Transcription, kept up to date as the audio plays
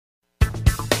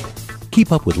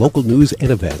Keep up with local news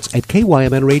and events at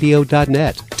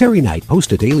kymnradio.net. Terry Knight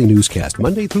posts a daily newscast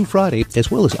Monday through Friday, as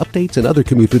well as updates and other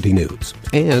community news.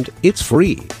 And it's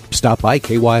free. Stop by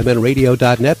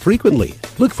kymnradio.net frequently.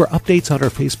 Look for updates on our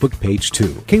Facebook page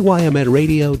too.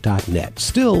 kymnradio.net.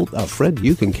 Still a friend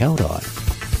you can count on.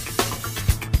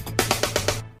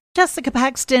 Jessica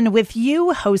Paxton with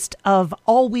you, host of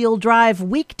All Wheel Drive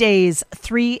weekdays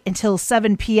 3 until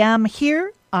 7 p.m.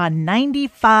 here on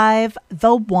 95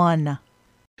 The One.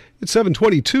 It's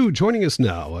 7:22. Joining us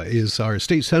now is our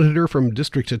state senator from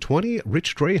District 20,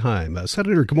 Rich Draheim.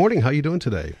 Senator, good morning. How are you doing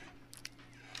today?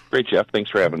 Great, Jeff. Thanks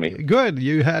for having me. Good.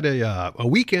 You had a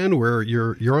weekend where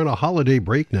you're on a holiday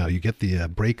break now. You get the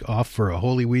break off for a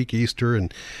Holy Week, Easter,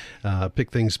 and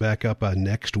pick things back up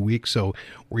next week. So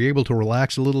were you able to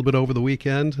relax a little bit over the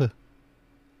weekend?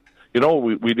 You know,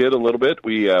 we did a little bit.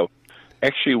 We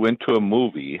actually went to a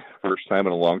movie. First time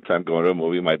in a long time going to a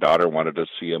movie. My daughter wanted to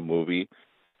see a movie.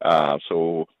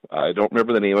 So I don't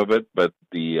remember the name of it, but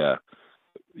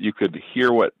you could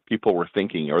hear what people were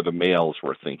thinking, or the males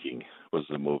were thinking, was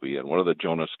the movie. And one of the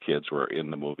Jonas kids were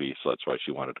in the movie, so that's why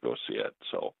she wanted to go see it.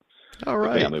 So all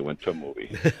right, the family went to a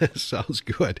movie. Sounds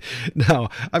good. Now,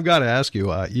 I've got to ask you,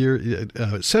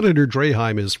 Senator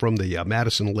Draheim is from the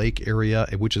Madison Lake area,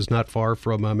 which is not far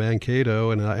from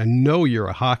Mankato, and I know you're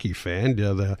a hockey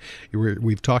fan.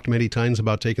 We've talked many times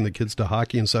about taking the kids to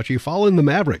hockey and such. You follow in the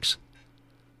Mavericks?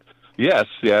 Yes,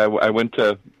 yeah. I went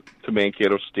to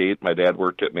Mankato State. My dad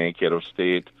worked at Mankato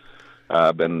State.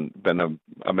 Been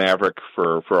a Maverick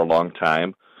for a long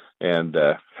time, and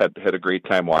had a great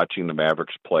time watching the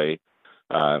Mavericks play.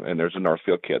 And there's a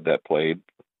Northfield kid that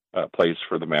plays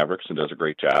for the Mavericks and does a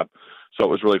great job. So it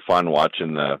was really fun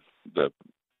watching the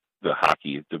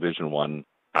hockey Division I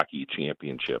hockey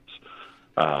championships.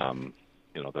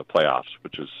 The playoffs,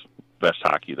 which is best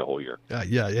hockey the whole year.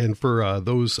 Yeah, and for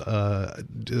those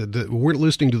weren't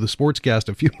listening to the sportscast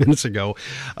a few minutes ago,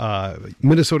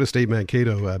 Minnesota State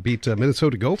Mankato beat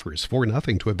Minnesota Gophers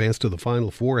 4-0 to advance to the Final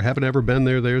Four. Haven't ever been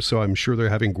there, so I'm sure they're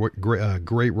having a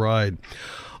great ride.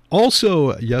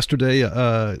 Also, yesterday,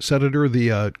 Senator,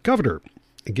 the governor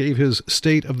gave his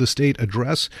State of the State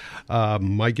address.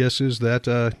 My guess is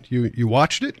that you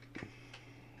watched it?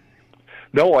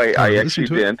 No, I actually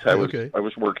didn't. I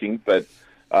was working, but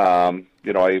I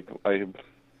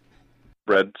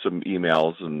read some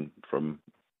emails and from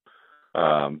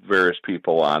various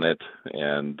people on it,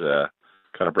 and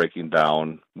kind of breaking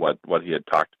down what he had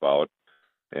talked about.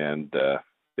 And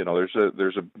there's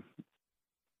a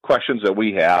questions that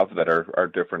we have that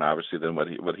are different, obviously, than what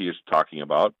he is talking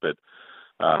about. But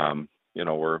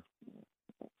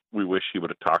we wish he would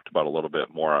have talked about a little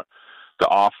bit more the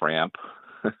off ramp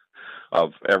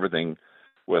of everything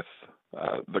with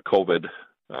the COVID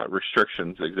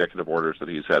restrictions, executive orders that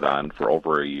he's had on for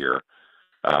over a year.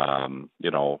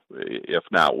 If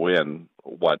not when,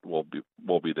 what will be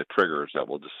the triggers that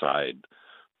will decide,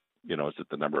 is it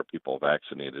the number of people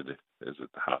vaccinated? Is it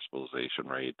the hospitalization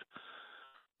rate?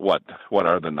 What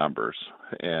are the numbers?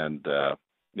 And,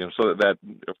 so that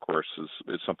of course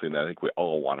is something that I think we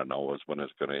all want to know, is when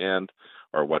it's going to end,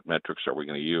 or what metrics are we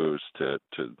going to use to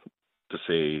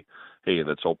say, hey,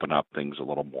 let's open up things a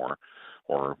little more,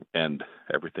 or end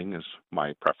everything, is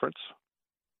my preference.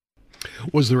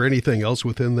 Was there anything else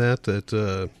within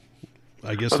that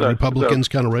I guess the Republicans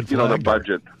kind of red flag? The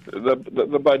budget,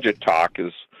 the budget talk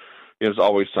is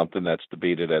always something that's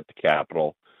debated at the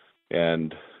Capitol,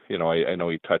 and I know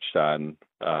he touched on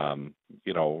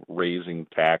raising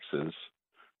taxes,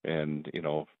 and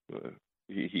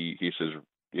he says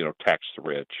tax the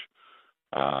rich,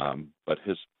 but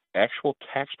his actual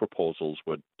tax proposals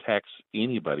would tax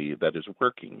anybody that is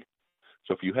working.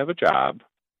 So if you have a job,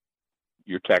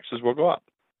 your taxes will go up,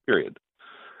 period.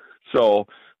 So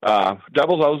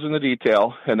devil's always in the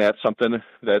detail, and that's something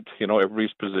that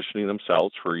everybody's positioning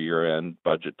themselves for year-end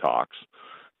budget talks.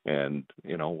 And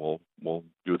we'll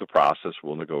do the process,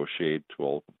 we'll negotiate,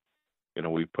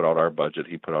 we put out our budget,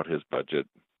 he put out his budget,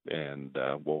 and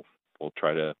we'll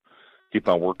try to keep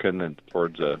on working and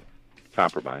towards a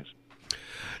compromise.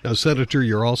 Now, Senator,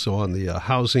 you're also on the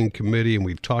Housing Committee, and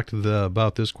we've talked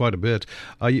about this quite a bit.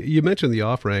 You mentioned the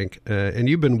off-ramp, and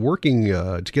you've been working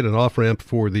to get an off-ramp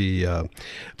for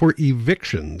for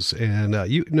evictions. And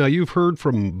you've heard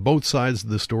from both sides of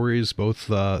the stories, both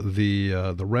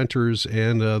the renters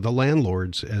and the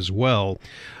landlords as well.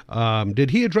 Did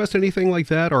he address anything like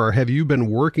that, or have you been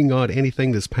working on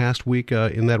anything this past week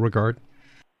in that regard?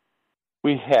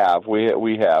 We have. We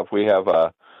have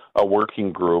a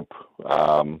working group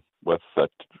with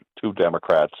two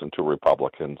Democrats and two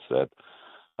Republicans that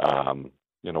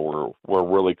we're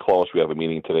really close. We have a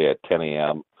meeting today at 10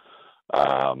 a.m.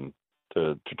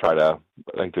 to try to.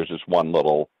 I think there's just one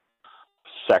little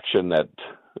section that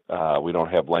we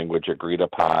don't have language agreed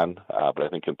upon, but I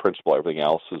think in principle everything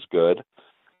else is good.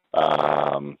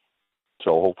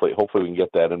 So hopefully we can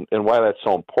get that. And why that's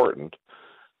so important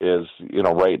is,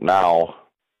 right now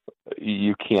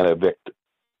you can't evict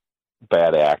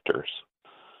bad actors.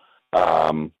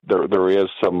 There is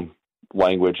some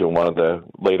language in one of the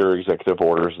later executive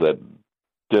orders that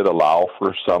did allow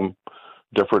for some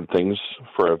different things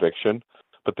for eviction,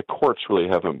 but the courts really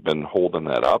haven't been holding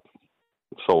that up.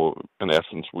 So in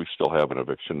essence, we still have an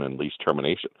eviction and lease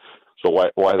termination. So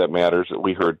why that matters,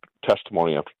 we heard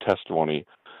testimony after testimony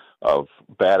of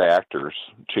bad actors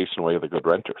chasing away the good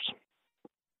renters.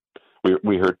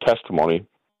 We heard testimony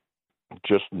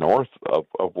just north of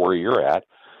where you're at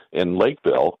in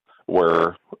Lakeville,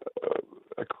 where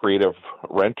a creative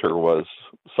renter was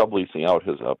subleasing out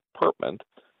his apartment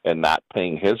and not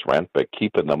paying his rent, but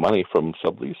keeping the money from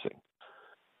subleasing.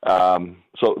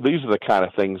 So these are the kind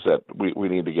of things that we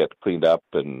need to get cleaned up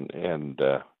and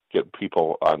get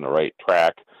people on the right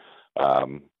track.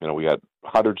 We got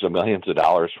hundreds of millions of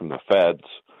dollars from the feds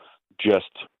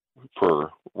just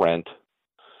for rent.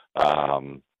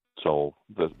 So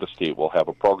the state will have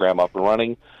a program up and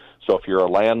running. So if you're a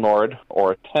landlord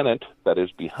or a tenant that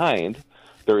is behind,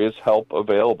 there is help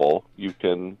available. You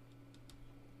can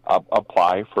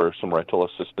apply for some rental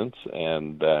assistance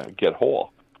and get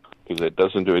whole, because it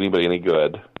doesn't do anybody any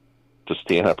good to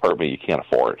stay in an apartment you can't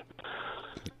afford.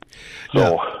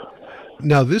 So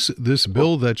now this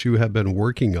bill that you have been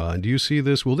working on, do you see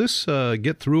this? Will this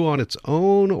get through on its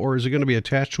own, or is it going to be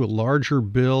attached to a larger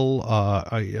bill?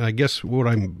 I guess what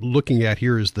I'm looking at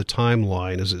here is the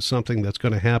timeline. Is it something that's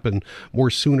going to happen more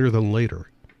sooner than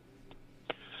later?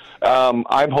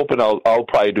 I'm hoping I'll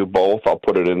probably do both. I'll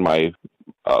put it in my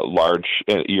large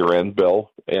year-end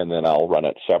bill, and then I'll run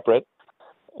it separate.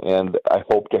 And I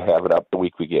hope to have it up the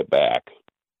week we get back.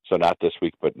 So not this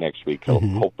week, but next week. It'll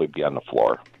hopefully be on the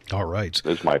floor. All right.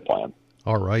 Is my plan.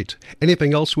 All right.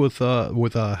 Anything else with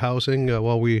housing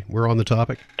while we're on the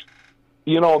topic?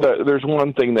 There's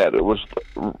one thing that was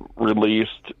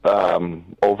released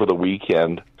over the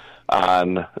weekend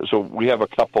on. So we have a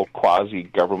couple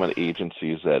quasi-government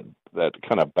agencies that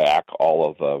kind of back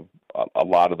all of a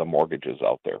lot of the mortgages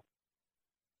out there.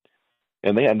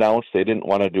 And they announced they didn't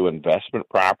want to do investment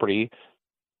property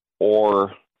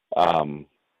or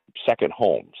second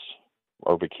homes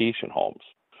or vacation homes.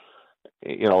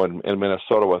 In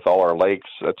Minnesota with all our lakes,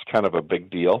 that's kind of a big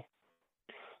deal.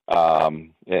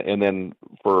 And then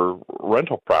for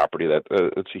rental property,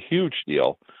 it's a huge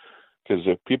deal, because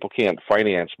if people can't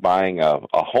finance buying a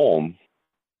home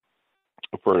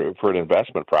for an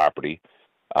investment property,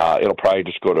 it'll probably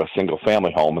just go to a single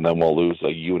family home, and then we'll lose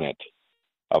a unit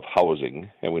of housing,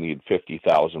 and we need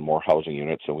 50,000 more housing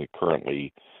units than we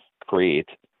currently create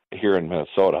here in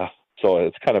Minnesota. So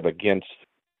it's kind of against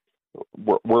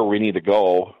where we need to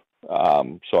go.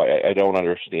 So I don't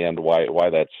understand why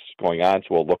that's going on. So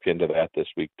we'll look into that this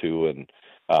week too, and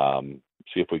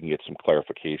see if we can get some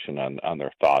clarification on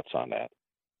their thoughts on that.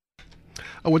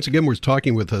 Once again, we're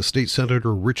talking with State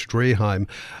Senator Rich Draheim.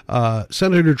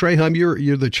 Senator Draheim,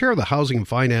 you're the chair of the Housing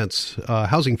Finance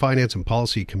and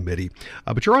Policy Committee,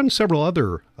 but you're on several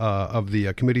other of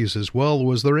the committees as well.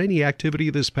 Was there any activity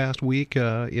this past week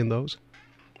in those?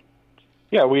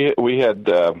 Yeah, we had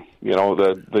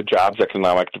the jobs,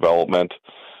 economic development.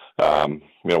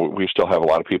 We still have a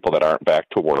lot of people that aren't back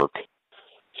to work,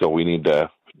 so we need to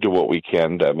do what we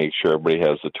can to make sure everybody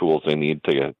has the tools they need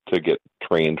to get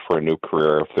trained for a new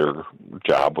career if their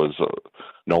job was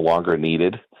no longer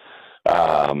needed,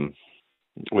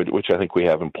 which I think we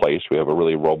have in place. We have a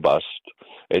really robust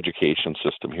education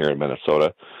system here in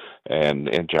Minnesota and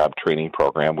job training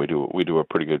program. We do a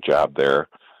pretty good job there.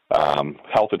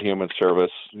 Health and Human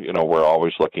Service, we're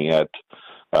always looking at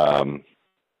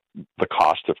the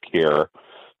cost of care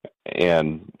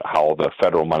and how the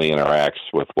federal money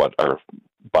interacts with what our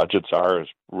budgets are has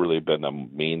really been a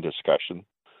main discussion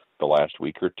the last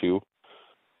week or two,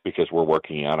 because we're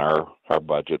working on our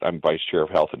budget. I'm Vice Chair of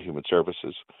Health and Human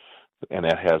Services, and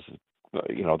that has,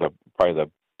 probably the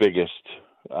biggest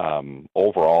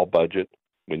overall budget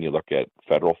when you look at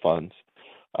federal funds,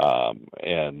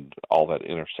 and all that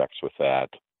intersects with that,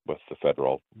 with the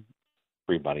federal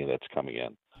free money that's coming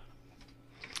in.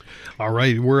 All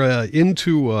right, we're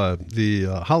into the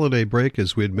holiday break,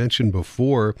 as we had mentioned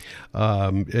before.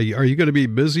 Are you going to be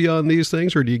busy on these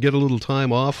things, or do you get a little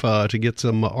time off to get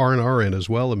some R&R in as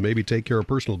well, and maybe take care of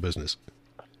personal business?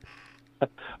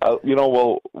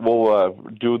 We'll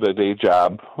do the day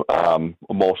job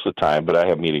most of the time, but I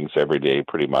have meetings every day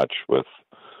pretty much with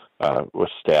with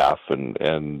staff and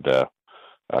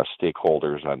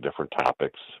stakeholders on different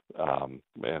topics,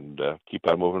 and keep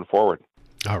on moving forward.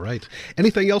 All right.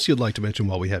 Anything else you'd like to mention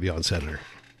while we have you on, Senator?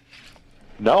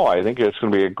 No, I think it's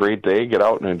going to be a great day. Get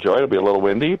out and enjoy. It'll be a little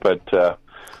windy, but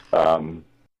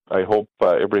I hope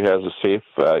everybody has a safe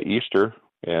Easter,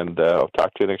 and I'll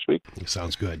talk to you next week.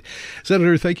 Sounds good.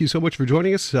 Senator, thank you so much for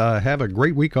joining us. Have a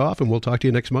great week off, and we'll talk to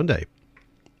you next Monday.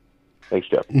 Thanks,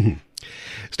 Jeff. Mm-hmm.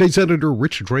 State Senator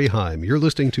Rich Draheim. You're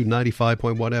listening to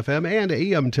 95.1 FM and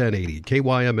AM 1080,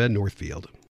 KYMN Northfield.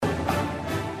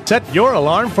 Set your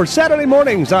alarm for Saturday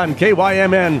mornings on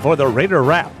KYMN for the Raider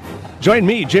Wrap. Join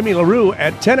me, Jimmy LaRue,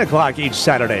 at 10 o'clock each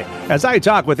Saturday as I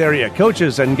talk with area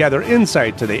coaches and gather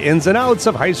insight to the ins and outs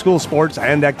of high school sports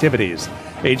and activities.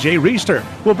 AJ Reister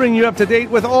will bring you up to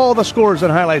date with all the scores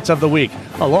and highlights of the week,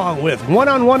 along with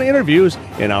one-on-one interviews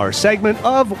in our segment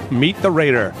of Meet the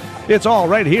Raider. It's all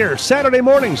right here Saturday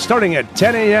morning starting at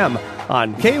 10 a.m.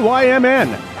 on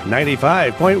KYMN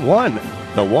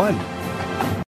 95.1, The One.